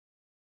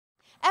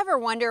Ever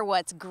wonder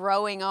what's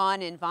growing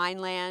on in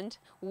Vineland?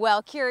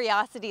 Well,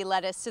 curiosity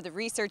led us to the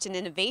Research and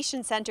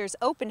Innovation Center's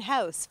open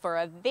house for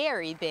a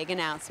very big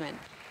announcement.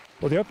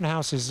 Well, the open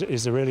house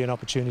is really an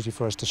opportunity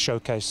for us to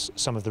showcase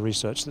some of the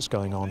research that's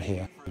going on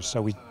here. So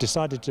we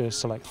decided to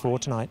select for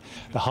tonight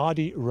the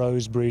Hardy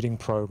Rose Breeding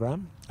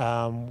Program,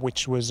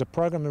 which was a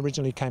program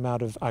originally came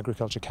out of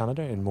Agriculture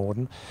Canada in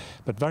Morden,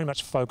 but very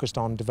much focused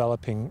on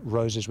developing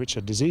roses which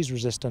are disease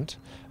resistant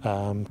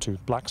to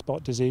black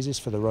spot diseases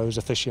for the rose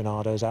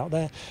aficionados out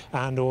there,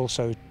 and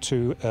also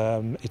to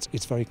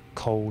it's very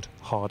cold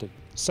hardy.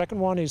 Second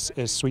one is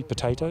sweet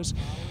potatoes.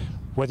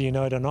 Whether you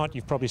know it or not,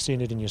 you've probably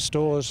seen it in your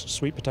stores.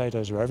 Sweet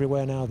potatoes are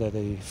everywhere now. They're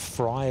the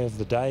fry of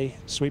the day.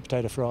 Sweet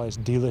potato fry is a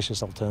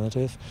delicious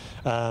alternative,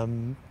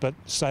 but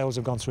sales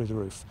have gone through the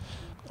roof.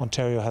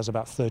 Ontario has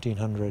about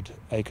 1,300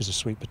 acres of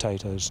sweet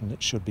potatoes, and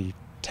it should be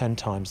 10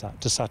 times that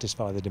to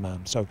satisfy the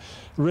demand. So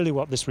really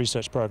what this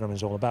research program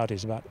is all about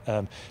is about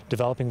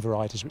developing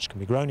varieties which can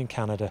be grown in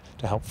Canada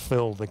to help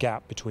fill the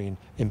gap between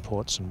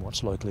imports and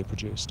what's locally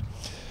produced.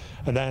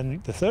 And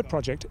then the third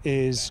project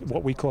is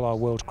what we call our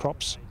World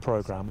Crops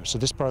program. So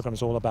this program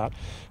is all about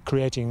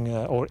creating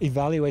or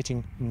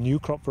evaluating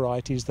new crop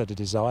varieties that are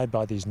desired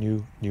by these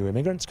new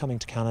immigrants coming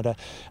to Canada,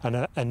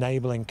 and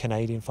enabling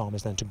Canadian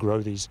farmers then to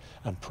grow these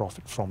and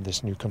profit from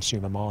this new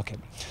consumer market.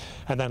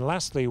 And then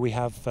lastly, we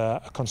have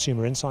a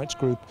consumer insights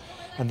group,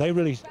 and they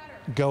really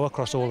go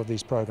across all of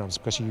these programs,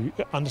 because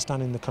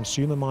understanding the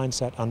consumer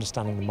mindset,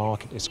 understanding the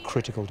market is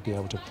critical to be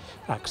able to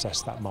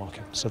access that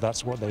market. So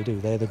that's what they do.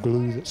 They're the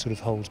glue that sort of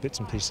holds bits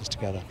and pieces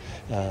together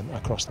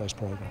across those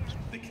programs.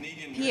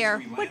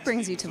 Pierre, what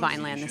brings you to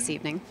Vineland this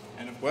evening?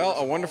 Well,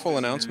 a wonderful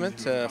announcement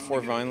for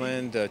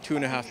Vineland,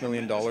 $2.5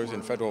 million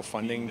in federal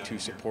funding to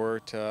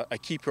support a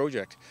key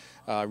project,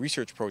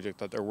 research project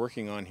that they're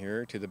working on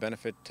here to the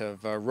benefit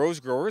of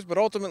rose growers, but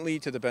ultimately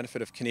to the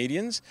benefit of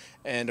Canadians,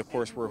 and of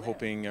course we're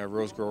hoping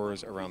rose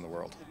growers around the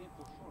world.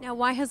 Now,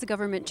 why has the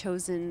government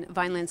chosen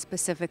Vineland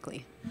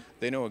specifically?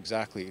 They know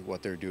exactly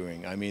what they're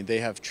doing. I mean, they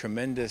have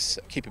tremendous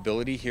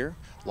capability here,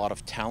 a lot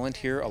of talent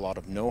here, a lot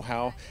of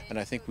know-how, and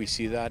I think we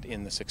see that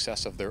in the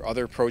success of their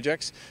other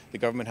projects. The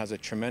government has a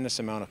tremendous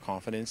amount of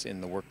confidence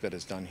in the work that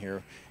is done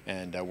here,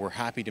 and we're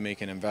happy to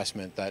make an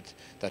investment that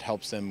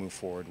helps them move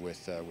forward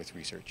with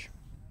research.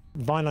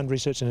 Vineland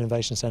Research and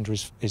Innovation Centre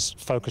is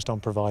focused on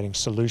providing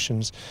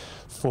solutions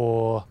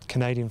for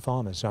Canadian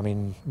farmers. I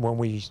mean, when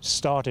we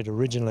started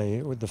originally,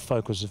 the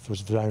focus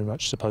was very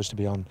much supposed to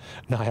be on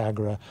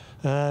Niagara,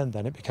 and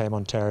then it became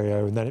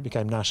Ontario, and then it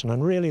became national.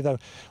 And really, though,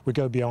 we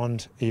go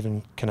beyond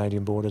even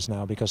Canadian borders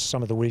now, because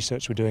some of the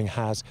research we're doing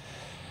has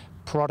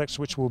products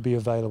which will be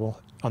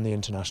available on the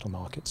international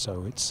market.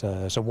 So it's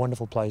a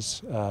wonderful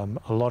place, a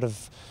lot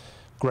of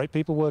great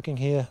people working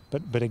here,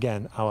 but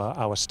again,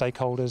 our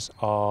stakeholders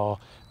are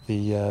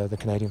the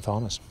Canadian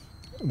farmers.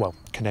 Well,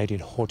 Canadian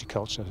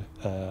horticulture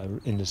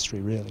industry,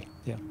 really,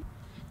 yeah.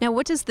 Now,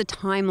 what does the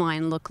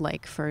timeline look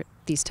like for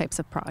these types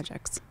of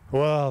projects?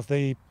 Well,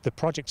 the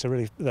projects are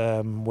really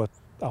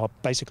are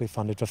basically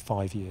funded for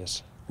 5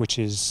 years, which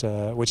is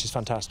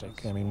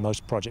fantastic. I mean,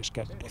 most projects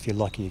get, if you're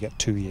lucky, you get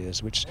 2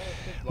 years, which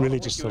really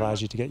just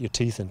allows you to get your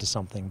teeth into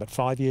something. But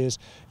 5 years,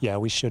 yeah,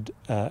 we should,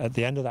 at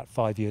the end of that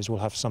 5 years, we'll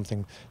have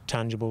something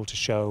tangible to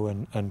show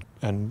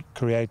and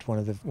create,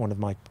 one of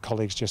my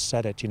colleagues just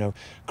said it, you know,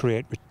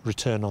 create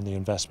return on the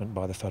investment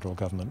by the federal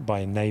government, by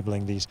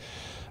enabling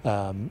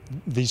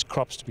these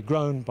crops to be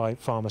grown, by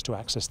farmers to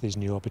access these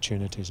new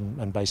opportunities,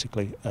 and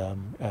basically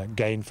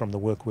gain from the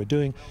work we're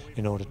doing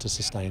in order to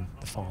sustain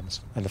the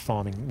farmers and the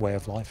farming way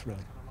of life,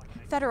 really.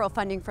 Federal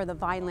funding for the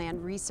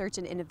Vineland Research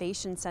and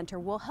Innovation Centre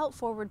will help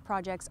forward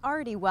projects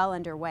already well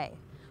underway,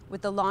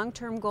 with the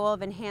long-term goal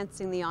of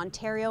enhancing the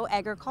Ontario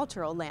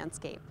agricultural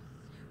landscape.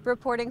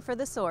 Reporting for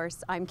The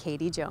Source, I'm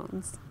Katie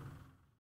Jones.